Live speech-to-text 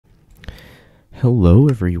Hello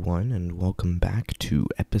everyone and welcome back to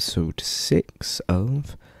episode 6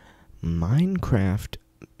 of Minecraft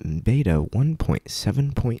Beta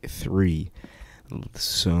 1.7.3.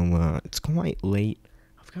 So it's quite late.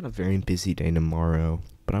 I've got a very busy day tomorrow,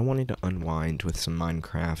 but I wanted to unwind with some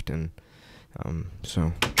Minecraft, and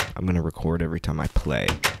so I'm going to record every time I play.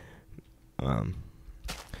 I've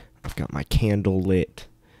got my candle lit.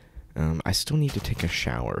 I still need to take a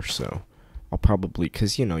shower, so I'll probably,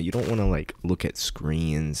 because, you don't want to, look at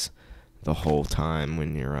screens the whole time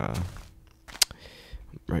when you're,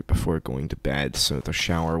 right before going to bed, so the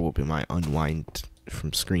shower will be my unwind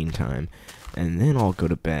from screen time, and then I'll go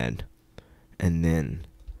to bed, and then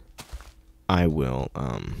I will,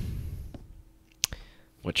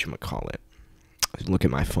 whatchamacallit, look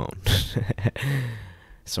at my phone.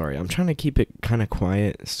 Sorry, I'm trying to keep it kind of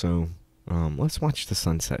quiet, so, let's watch the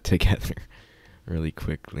sunset together really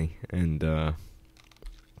quickly, and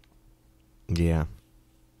yeah.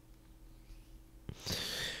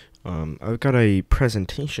 I've got a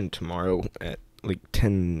presentation tomorrow at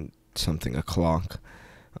 10 something o'clock.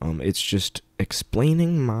 It's just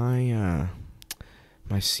explaining my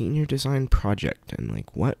my senior design project and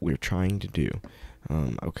what we're trying to do.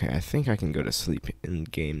 Okay, I think I can go to sleep in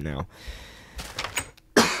game now.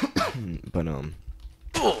 But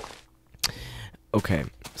okay,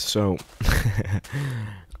 so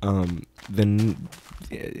then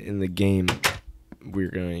in the game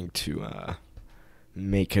we're going to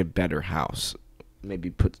make a better house. Maybe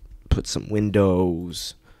put some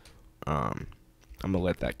windows. I'm gonna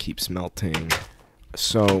let that keep smelting.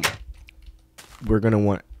 So we're gonna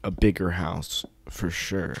want a bigger house for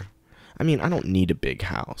sure. I mean, I don't need a big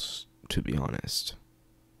house, to be honest.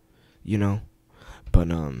 But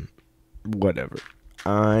whatever.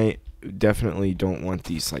 I definitely don't want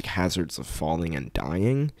these hazards of falling and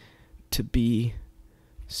dying to be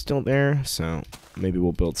still there, so maybe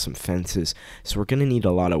we'll build some fences. So we're gonna need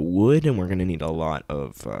a lot of wood, and we're gonna need a lot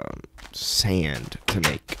of sand to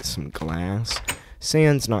make some glass.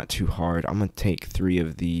 Sand's not too hard. I'm gonna take 3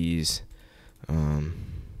 of these.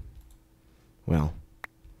 Well,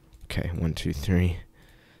 okay, 1, 2, 3.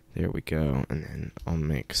 There we go, and then I'll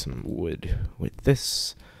make some wood with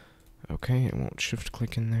this. Okay, it won't shift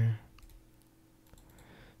click in there.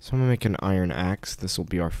 So I'm gonna make an iron axe. This will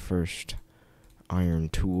be our first iron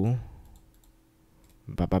tool.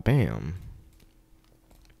 Ba-ba-bam.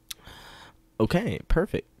 Okay,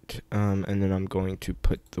 perfect. And then I'm going to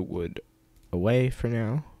put the wood away for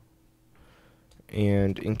now.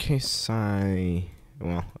 And in case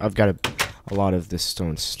I've got a lot of this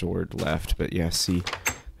stone stored left, but yeah, see,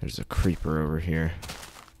 there's a creeper over here.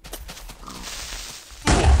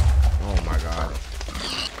 Oh my god.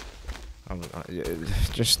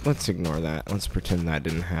 Just let's ignore that. Let's pretend that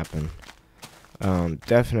didn't happen.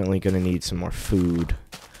 Definitely gonna need some more food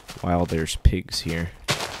while there's pigs here.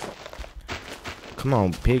 Come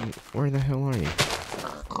on, pig. Where the hell are you?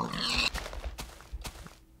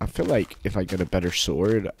 I feel like if I get a better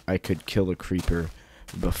sword, I could kill a creeper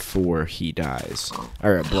before he dies.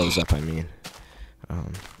 Or it blows up, I mean.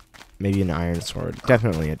 Maybe an iron sword.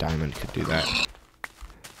 Definitely a diamond could do that.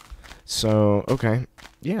 So, okay.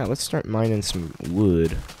 Yeah, let's start mining some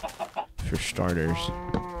wood for starters.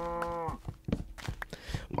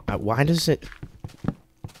 Why does it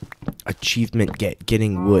achievement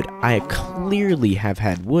getting wood? I clearly have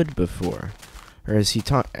had wood before. Or is he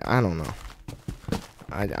I don't know.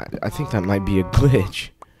 I think that might be a glitch.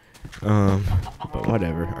 But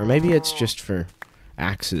whatever. Or maybe it's just for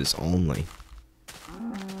axes only.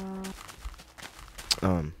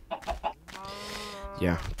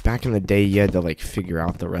 Yeah, back in the day, you had to, figure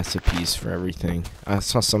out the recipes for everything. I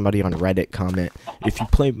saw somebody on Reddit comment, if you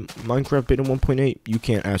play Minecraft Beta 1.8, you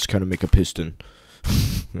can't ask how to make a piston.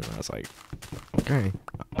 And I was like, okay,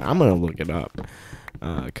 I'm gonna look it up,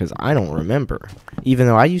 because I don't remember. Even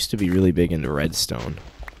though I used to be really big into redstone.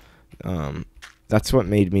 That's what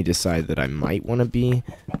made me decide that I might want to be,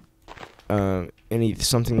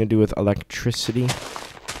 something to do with electricity.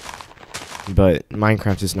 But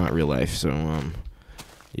Minecraft is not real life, so,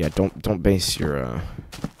 yeah, don't base your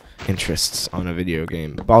interests on a video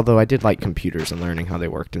game. Although I did like computers and learning how they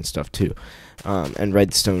worked and stuff too. And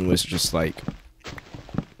redstone was just a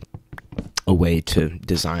way to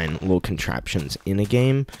design little contraptions in a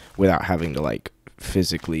game without having to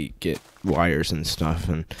physically get wires and stuff.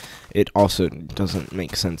 And it also doesn't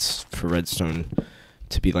make sense for redstone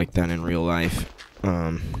to be like that in real life.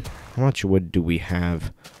 How much wood do we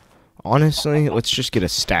have? Honestly, let's just get a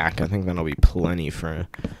stack. I think that'll be plenty for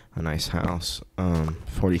a nice house.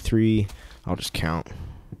 43. I'll just count.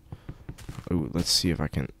 Ooh, let's see if I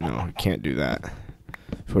can. No, I can't do that.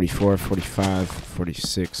 44, 45,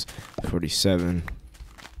 46, 47.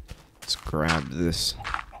 Let's grab this.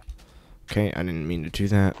 Okay, I didn't mean to do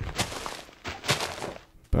that.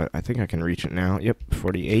 But I think I can reach it now. Yep,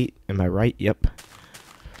 48. Am I right? Yep.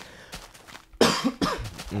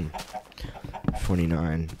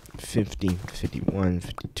 49, 50, 51,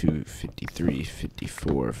 52, 53,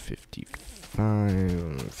 54,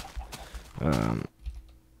 55. I'm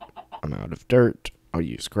out of dirt. I'll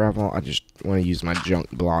use gravel. I just want to use my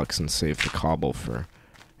junk blocks and save the cobble for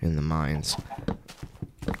in the mines.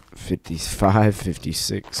 55,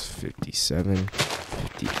 56, 57,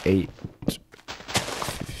 58,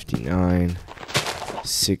 59,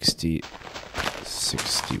 60,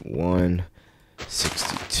 61,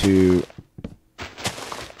 62,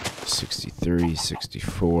 63,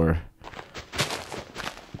 64,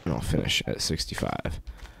 and I'll finish at 65.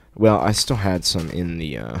 Well, I still had some in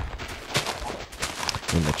the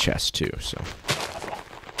chest too, so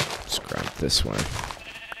let's grab this one.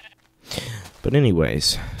 But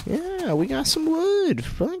anyways, yeah, we got some wood.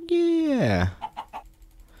 Fuck yeah.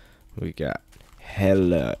 We got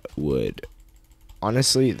hella wood.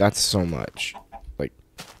 Honestly, that's so much. Like,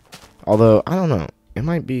 although, I don't know. It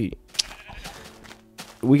might be...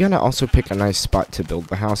 We gotta also pick a nice spot to build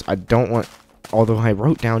the house. I don't want... Although I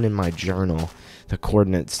wrote down in my journal the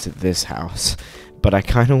coordinates to this house. But I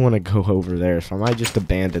kind of want to go over there, so I might just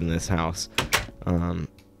abandon this house.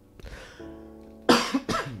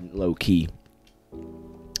 Low key.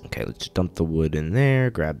 Okay, let's dump the wood in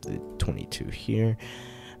there. Grab the 22 here.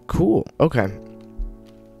 Cool. Okay.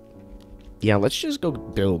 Yeah, let's just go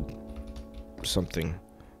build something.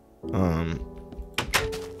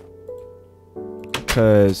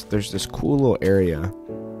 Because there's this cool little area.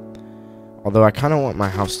 Although I kind of want my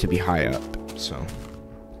house to be high up, so.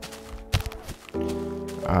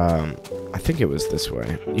 I think it was this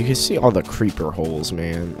way. You can see all the creeper holes,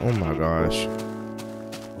 man. Oh my gosh.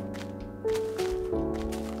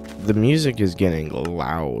 The music is getting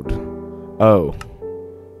loud. Oh.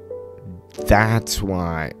 That's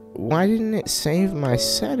why. Why didn't it save my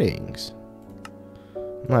settings?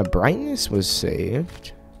 My brightness was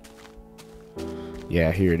saved.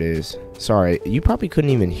 Yeah, here it is. Sorry, you probably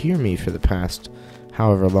couldn't even hear me for the past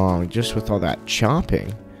however long, just with all that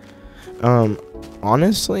chopping.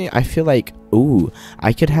 Honestly, I feel like, ooh,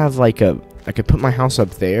 I could have like I could put my house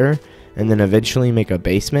up there, and then eventually make a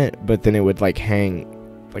basement, but then it would like hang,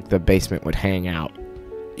 like the basement would hang out.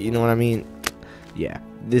 You know what I mean? Yeah,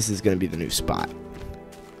 this is gonna be the new spot.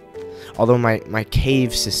 Although my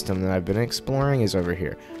cave system that I've been exploring is over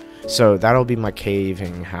here. So that'll be my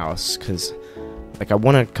caving house, because like I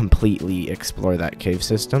want to completely explore that cave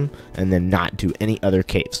system and then not do any other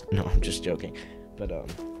caves. No, I'm just joking. But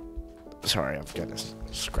sorry, I've got to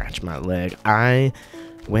scratch my leg. I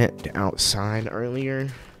went outside earlier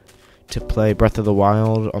to play Breath of the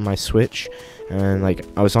Wild on my Switch, and like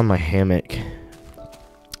I was on my hammock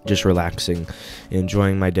just relaxing,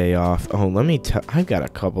 enjoying my day off. Oh, let me tell, I've got a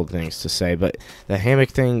couple things to say, but the hammock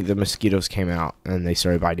thing, the mosquitoes came out and they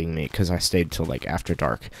started biting me because I stayed till like after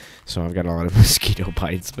dark, so I've got a lot of mosquito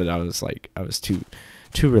bites, but I was too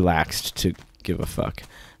relaxed to give a fuck.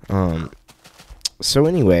 So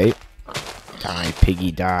anyway, die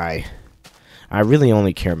piggy die. I really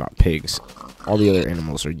only care about pigs. All the other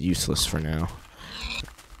animals are useless for now.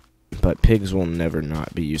 But pigs will never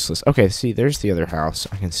not be useless. Okay, see, there's the other house.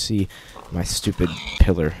 I can see my stupid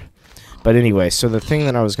pillar. But anyway, so the thing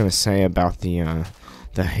that I was going to say about the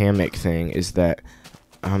hammock thing is that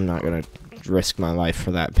I'm not going to risk my life for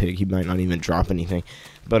that pig. He might not even drop anything.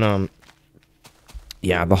 But,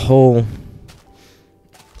 yeah, the whole...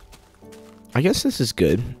 I guess this is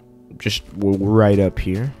good. Just right up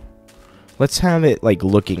here. Let's have it, like,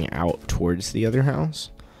 looking out towards the other house.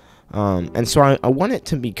 And so I want it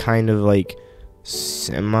to be kind of like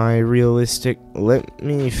semi-realistic. Let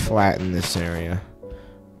me flatten this area.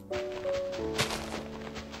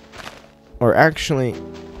 Or actually,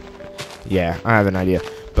 yeah, I have an idea.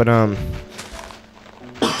 But,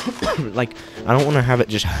 like, I don't want to have it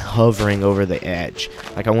just hovering over the edge.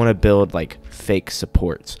 Like, I want to build, like, fake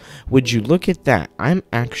supports. Would you look at that? I'm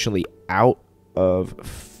actually out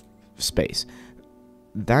of space.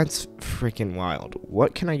 That's freaking wild.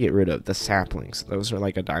 What can I get rid of? The saplings. Those are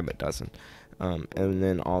like a dime a dozen. And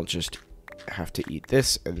then I'll just have to eat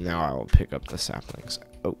this, and now I'll pick up the saplings.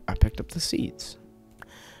 Oh, I picked up the seeds.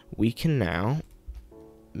 We can now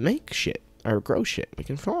make shit, or grow shit. We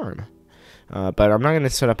can farm. But I'm not going to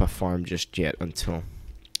set up a farm just yet until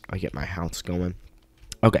I get my house going.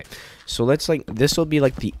 Okay, so let's like, this will be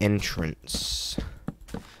like the entrance.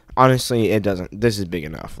 Honestly, it doesn't. This is big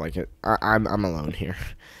enough. Like I'm alone here,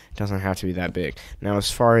 It doesn't have to be that big. Now,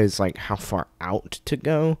 as far as like how far out to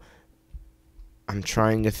go, I'm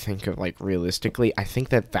trying to think of like realistically. I think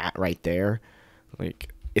that right there,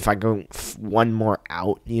 like if I go one more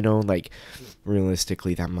out, you know, like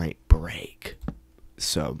realistically that might break.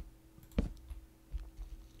 So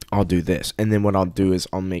I'll do this, and then what I'll do is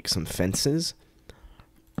I'll make some fences,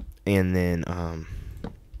 and then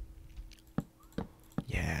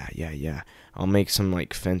yeah. I'll make some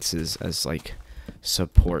like fences as like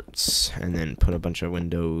supports, and then put a bunch of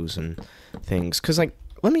windows and things. Cause like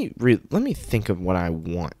let me think of what I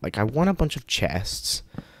want. Like I want a bunch of chests,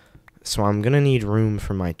 so I'm gonna need room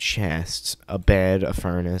for my chests, a bed, a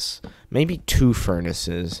furnace, maybe 2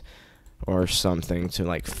 furnaces or something to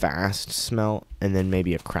like fast smelt, and then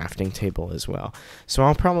maybe a crafting table as well. So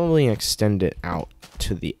I'll probably extend it out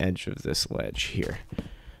to the edge of this ledge here.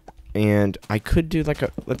 And I could do like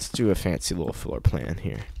let's do a fancy little floor plan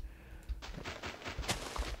here.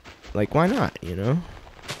 Like, why not, you know?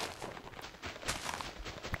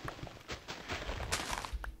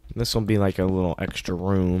 This will be like a little extra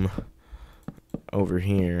room over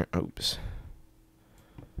here. Oops.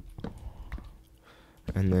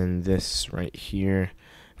 And then this right here.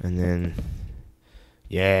 And then,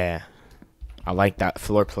 yeah. I like that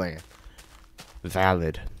floor plan.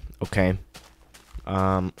 Valid. Okay.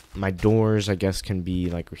 My doors, I guess, can be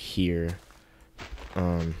like here.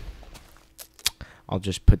 I'll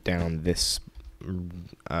just put down this.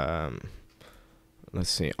 Let's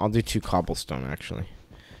see. I'll do 2 cobblestone actually,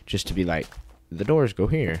 just to be like, the doors go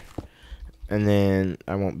here, and then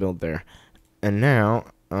I won't build there. And now,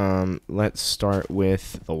 let's start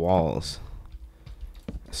with the walls.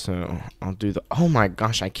 So I'll do the. Oh my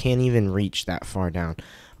gosh, I can't even reach that far down.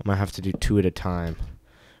 I'm gonna have to do 2 at a time,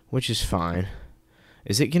 which is fine.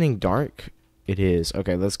 Is it getting dark? It is.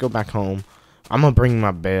 Okay, let's go back home. I'm gonna bring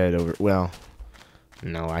my bed over. Well,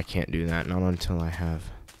 no, I can't do that. Not until I'm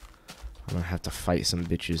gonna have to fight some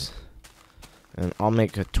bitches. And I'll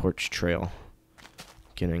make a torch trail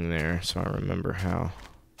getting there, so I remember how.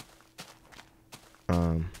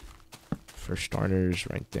 For starters,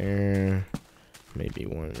 right there. Maybe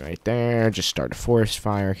one right there. Just start a forest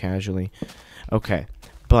fire casually. Okay,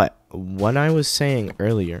 but what I was saying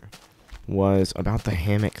earlier was about the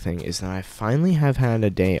hammock thing is that I finally have had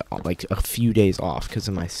like a few days off because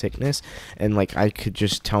of my sickness, and like I could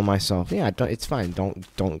just tell myself, yeah, it's fine,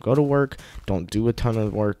 don't go to work, don't do a ton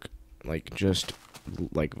of work, like just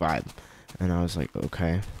like vibe. And I was like,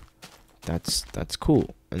 okay, that's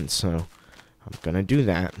cool, and so I'm gonna do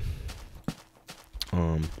that.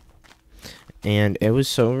 And it was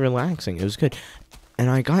so relaxing, it was good.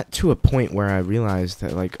 And I got to a point where I realized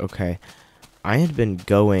that, like, okay, I had been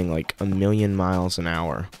going like 1,000,000 miles an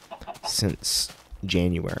hour since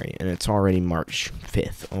January, and it's already March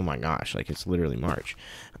 5th. Oh my gosh, like it's literally March.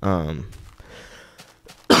 Oh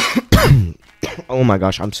my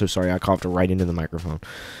gosh, I'm so sorry. I coughed right into the microphone.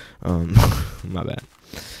 My bad.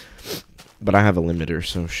 But I have a limiter,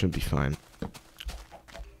 so it should be fine.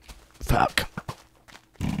 Fuck.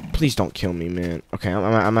 Please don't kill me, man. Okay,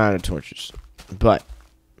 I'm out of torches. But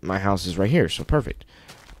my house is right here, so perfect.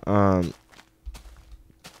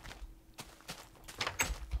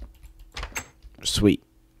 Sweet.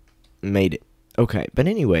 Made it. Okay, but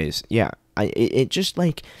anyways, yeah, it just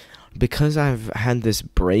like, because I've had this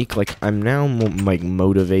break, like I'm now like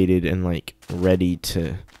motivated and like ready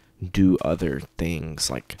to do other things,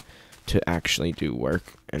 like to actually do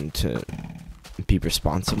work and to be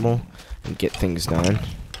responsible and get things done.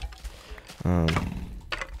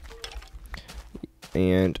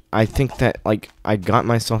 And I think that like I got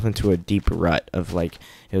myself into a deep rut of like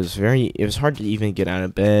it was hard to even get out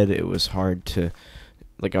of bed. It was hard to,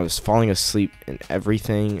 like, I was falling asleep and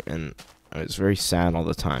everything, and I was very sad all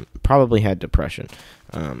the time. Probably had depression.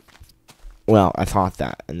 Well, I thought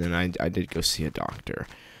that, and then I did go see a doctor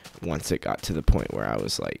once it got to the point where I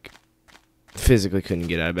was like physically couldn't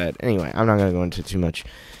get out of bed. Anyway, I'm not gonna go into too much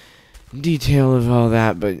detail of all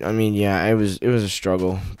that, but I mean, yeah, it was a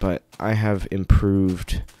struggle, but I have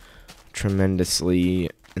improved tremendously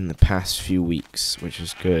in the past few weeks, which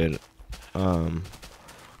is good. I'm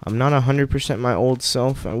not 100% my old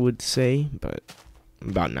self, I would say, but I'm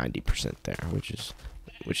about 90% there, which is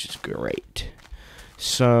great.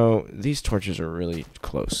 So these torches are really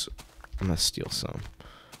close. I'm gonna steal some.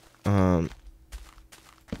 Are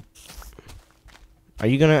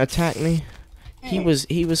you gonna attack me?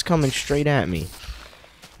 He was coming straight at me.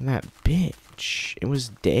 That bitch. It was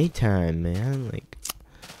daytime, man. Like,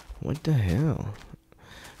 what the hell?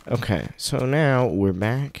 Okay, so now we're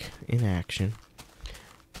back in action.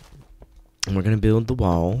 And we're gonna build the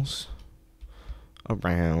walls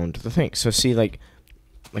around the thing. So see, like,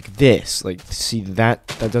 like this. Like, see, that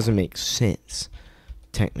doesn't make sense,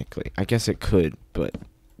 technically. I guess it could, but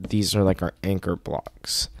these are like our anchor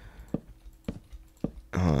blocks.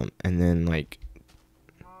 And then like,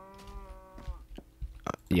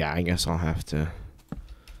 yeah, I guess I'll have to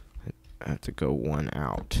go one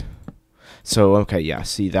out. So, okay, yeah,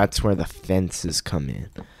 see, that's where the fences come in.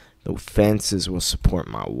 The fences will support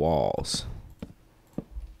my walls.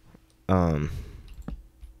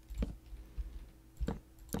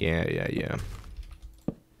 Yeah.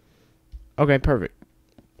 Okay, perfect.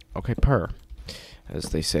 Okay, as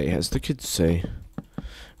they say, as the kids say.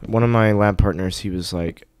 One of my lab partners, he was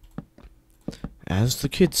like, as the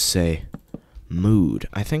kids say, mood.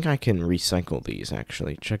 I think I can recycle these,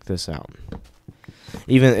 actually. Check this out.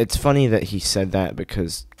 Even, it's funny that he said that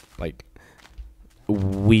because, like,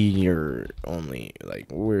 we're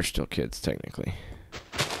still kids, technically.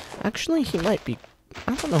 Actually, he might be,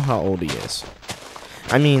 I don't know how old he is.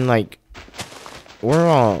 I mean, like, we're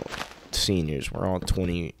all seniors. We're all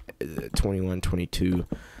 20, 21, 22.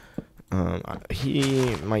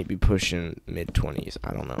 He might be pushing mid-20s.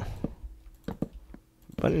 I don't know.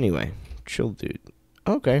 But anyway, chill, dude.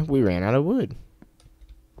 Okay, we ran out of wood.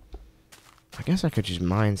 I guess I could just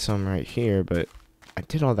mine some right here, but I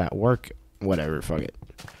did all that work. Whatever, fuck it.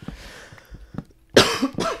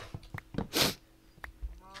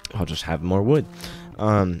 I'll just have more wood.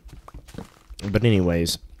 But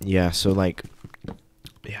anyways, yeah, so like,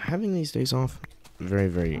 yeah, having these days off, very,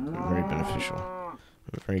 very, very beneficial.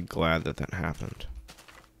 I'm very glad that happened.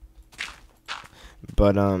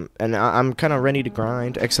 But, and I'm kind of ready to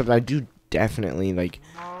grind, except I do definitely, like,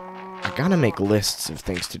 I gotta make lists of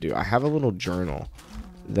things to do. I have a little journal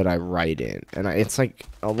that I write in, and it's like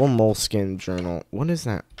a little moleskin journal. What is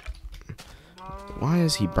that? Why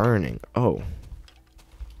is he burning? Oh.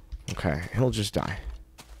 Okay, he'll just die.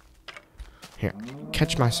 Here,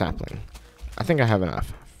 catch my sapling. I think I have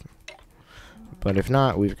enough. But if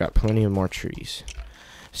not, we've got plenty of more trees.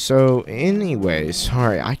 So, anyways,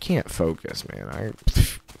 sorry, I can't focus, man.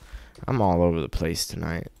 I'm all over the place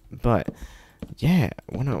tonight. But, yeah,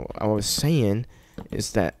 what I was saying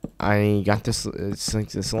is that I got this, it's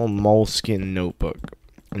like this little moleskin notebook.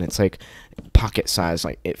 And it's like pocket size,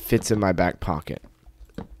 like it fits in my back pocket.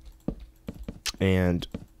 And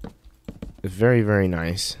it's very, very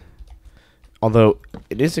nice. Although,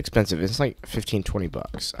 it is expensive. It's like 15, 20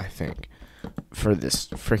 bucks, I think, for this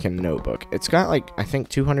freaking notebook. It's got like, I think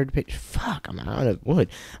 200 pages. Fuck, I'm out of wood.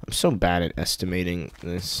 I'm so bad at estimating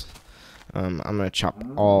this. I'm gonna chop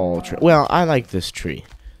all tree. Well, I like this tree.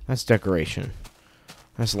 That's decoration.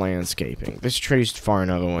 That's landscaping. This tree's far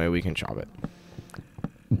enough away we can chop it.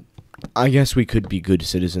 I guess we could be good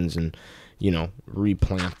citizens and, you know,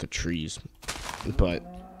 replant the trees. But,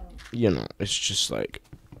 you know, it's just like,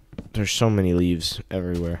 there's so many leaves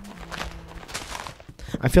everywhere.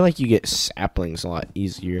 I feel like you get saplings a lot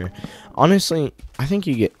easier. Honestly, I think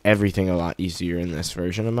you get everything a lot easier in this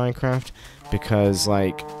version of Minecraft. Because,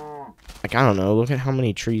 like, I don't know, look at how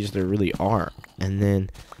many trees there really are. And then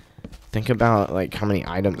think about, like, how many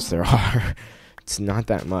items there are. It's not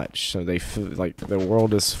that much. So like, the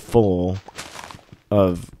world is full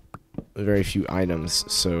of very few items.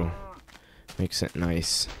 So, makes it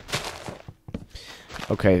nice.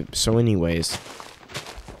 Okay, so anyways,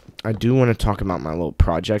 I do want to talk about my little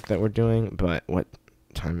project that we're doing, but what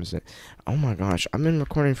time is it? Oh my gosh, I've been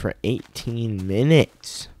recording for 18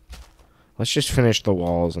 minutes. Let's just finish the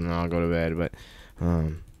walls and then I'll go to bed,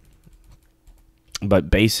 but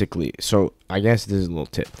basically, so I guess this is a little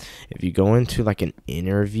tip. If you go into like an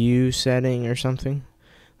interview setting or something,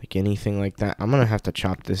 like anything like that, I'm going to have to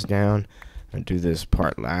chop this down and do this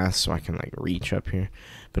part last so I can like reach up here.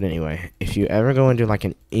 But anyway, if you ever go into like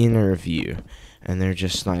an interview and they're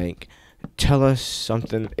just like, tell us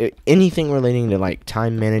something, anything relating to like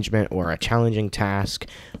time management or a challenging task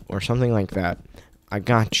or something like that, I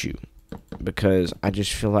got you. Because I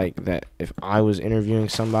just feel like that if I was interviewing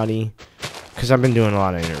somebody, because I've been doing a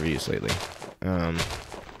lot of interviews lately,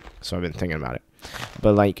 so I've been thinking about it.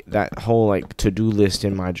 But like that whole like to-do list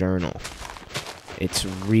in my journal, it's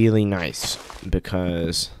really nice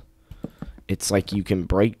because it's like you can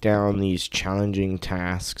break down these challenging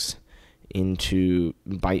tasks into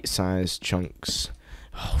bite-sized chunks.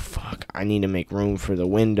 Oh, fuck. I need to make room for the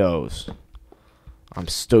windows. I'm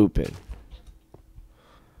stupid.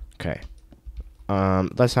 Okay.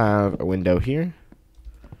 Let's have a window here.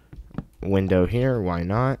 Window here. Why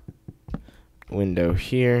not? Window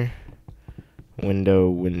here.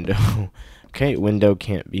 Window. Okay, window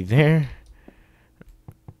can't be there.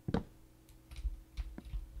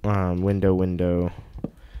 Window.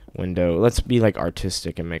 Let's be like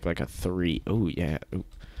artistic and make like a 3. Oh yeah. Ooh.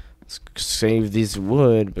 Let's save this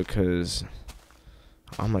wood because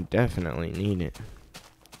I'ma definitely need it.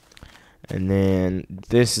 And then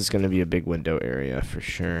this is gonna be a big window area for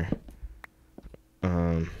sure.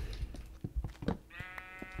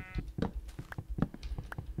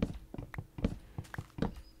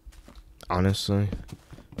 Honestly,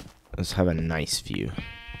 let's have a nice view.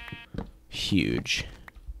 Huge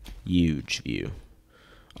view.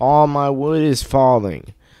 All my wood is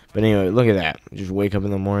falling. But anyway, look at that. Just wake up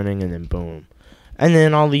in the morning and then boom. And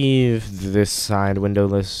then I'll leave this side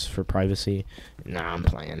windowless for privacy. Nah, I'm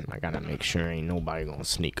playing. I gotta make sure ain't nobody gonna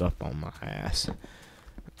sneak up on my ass.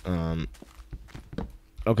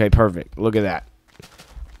 Okay, perfect. Look at that.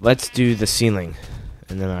 Let's do the ceiling,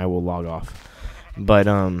 and then I will log off. But,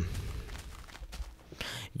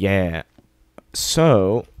 yeah.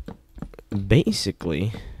 So,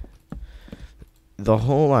 basically, the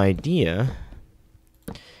whole idea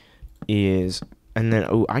is, and then,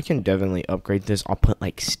 oh, I can definitely upgrade this. I'll put,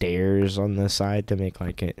 like, stairs on the side to make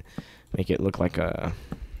it look like a,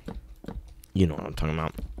 you know what I'm talking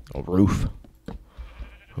about, a roof.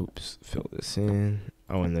 Oops, fill this in.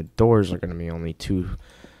 Oh, and the doors are going to be only 2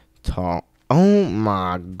 tall. Oh,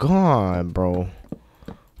 my God, bro.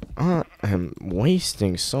 I am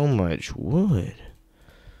wasting so much wood.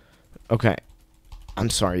 Okay. I'm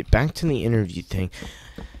sorry. Back to the interview thing.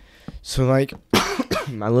 So, like,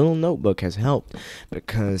 my little notebook has helped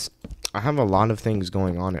because I have a lot of things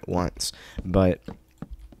going on at once.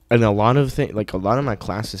 And a lot of my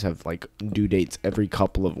classes have, like, due dates every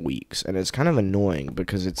couple of weeks. And it's kind of annoying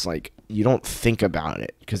because it's, like, you don't think about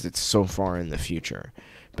it because it's so far in the future.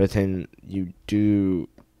 But then you do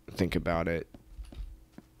think about it.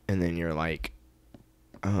 And then you're like,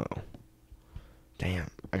 oh, damn,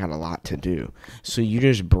 I got a lot to do. So you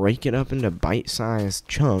just break it up into bite-sized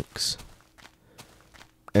chunks.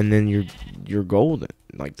 And then you're golden.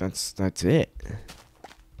 Like, that's it.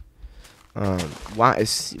 Why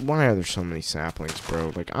are there so many saplings,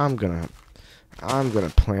 bro? Like, I'm gonna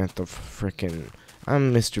plant the frickin',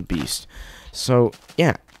 I'm Mr. Beast. So,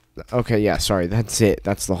 yeah. Okay, yeah, sorry, that's it.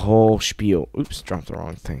 That's the whole spiel. Oops, dropped the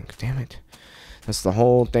wrong thing. Damn it. That's the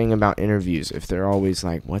whole thing about interviews. If they're always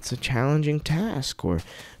like, what's a challenging task? Or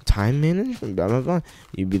time management, blah, blah, blah.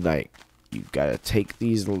 You'd be like, you gotta take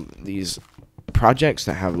these projects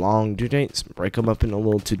that have long due dates, break them up into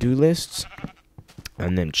little to-do lists,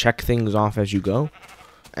 and then check things off as you go.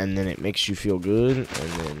 And then it makes you feel good, and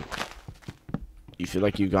then you feel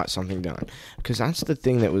like you got something done. Because that's the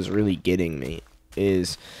thing that was really getting me,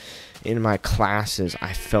 is in my classes,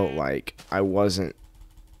 I felt like I wasn't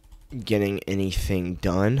getting anything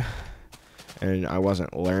done, and I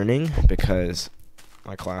wasn't learning because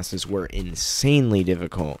my classes were insanely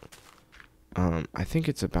difficult. I think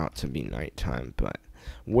it's about to be nighttime, but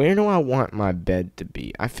where do I want my bed to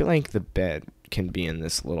be? I feel like the bed can be in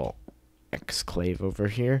this little exclave over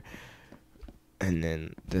here, and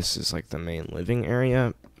then this is like the main living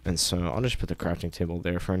area, and so I'll just put the crafting table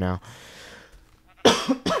there for now.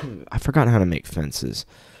 I forgot how to make fences.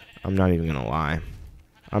 I'm not even gonna lie.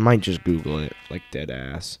 I might just Google it, like dead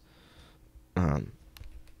ass.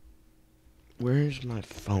 Where's my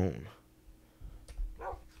phone?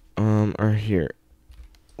 Or here.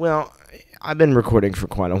 Well, I've been recording for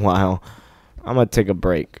quite a while. I'm gonna take a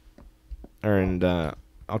break, and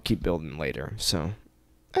I'll keep building later. So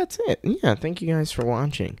that's it. Yeah, thank you guys for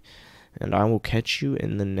watching, and I will catch you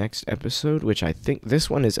in the next episode, which I think this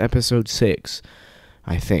one is episode 6.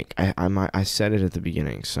 I think I said it at the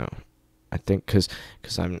beginning, so I think because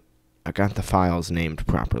I got the files named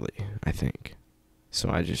properly, I think. So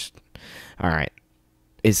all right.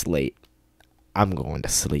 It's late. I'm going to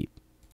sleep.